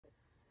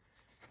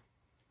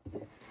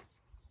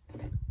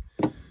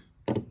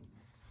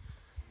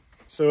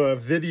So a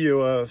video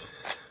of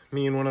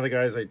me and one of the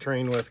guys I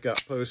trained with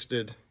got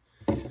posted.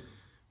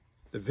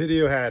 The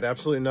video had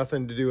absolutely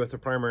nothing to do with a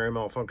primary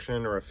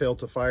malfunction or a fail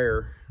to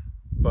fire,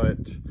 but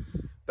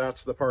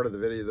that's the part of the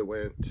video that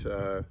went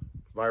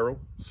viral,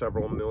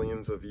 several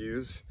millions of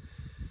views.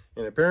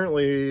 And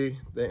apparently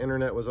the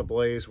internet was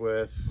ablaze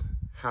with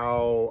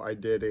how I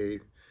did a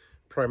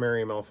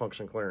primary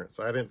malfunction clearance.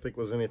 I didn't think it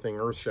was anything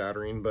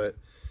earth-shattering, but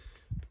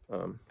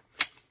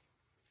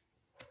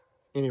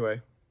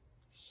anyway,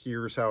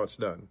 here's how it's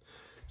done.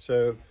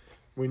 So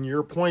when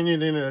you're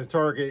pointing in at a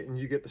target and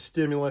you get the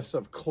stimulus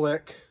of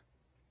click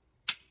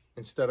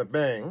instead of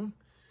bang,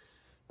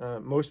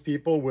 most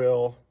people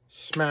will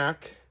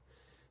smack.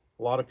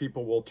 A lot of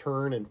people will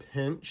turn and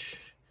pinch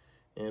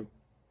and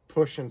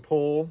push and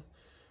pull,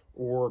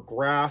 or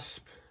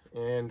grasp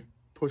and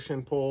push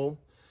and pull.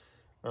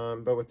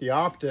 But with the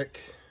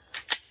optic,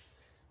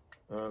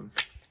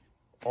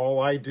 all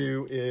I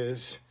do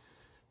is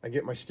I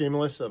get my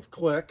stimulus of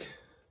click,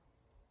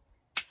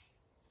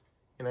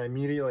 and I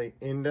immediately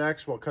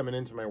index while coming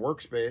into my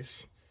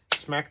workspace,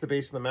 smack the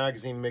base of the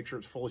magazine, make sure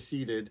it's fully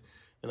seated,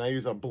 and I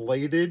use a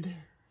bladed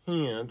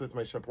hand with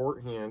my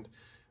support hand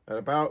at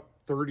about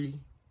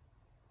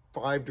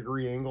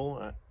 35-degree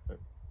angle,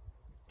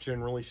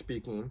 generally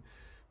speaking,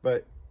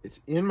 but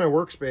it's in my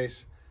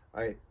workspace.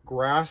 I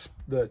grasp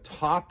the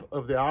top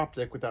of the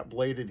optic with that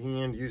bladed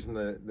hand using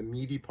the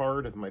meaty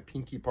part of my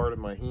pinky part of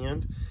my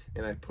hand,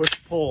 and I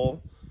push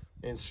pull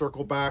and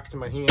circle back to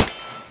my hand,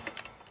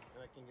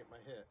 and I can get my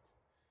hit.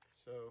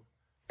 So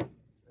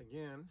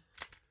again,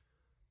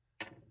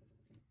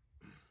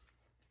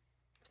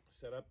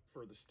 set up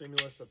for the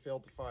stimulus of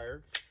failed to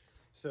fire.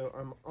 So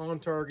I'm on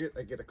target,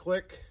 I get a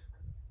click,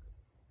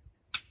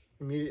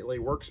 immediately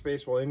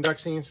workspace while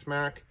indexing,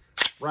 smack,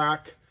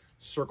 rack,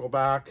 circle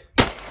back,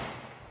 and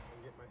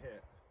get my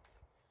hit.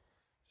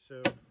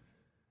 So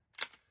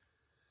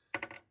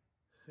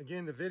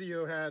again, the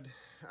video had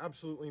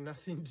absolutely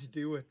nothing to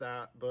do with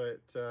that,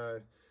 but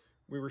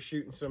we were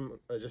shooting some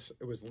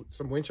it was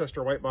some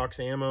Winchester white box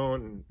ammo,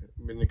 and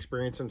been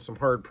experiencing some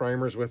hard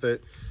primers with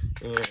it,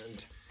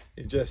 and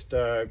it just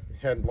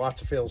had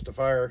lots of fails to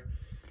fire.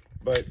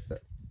 But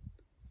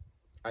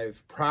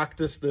I've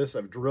practiced this,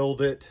 I've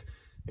drilled it,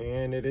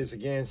 and it is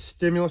again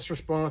stimulus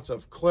response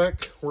of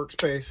click,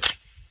 workspace,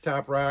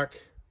 tap, rack,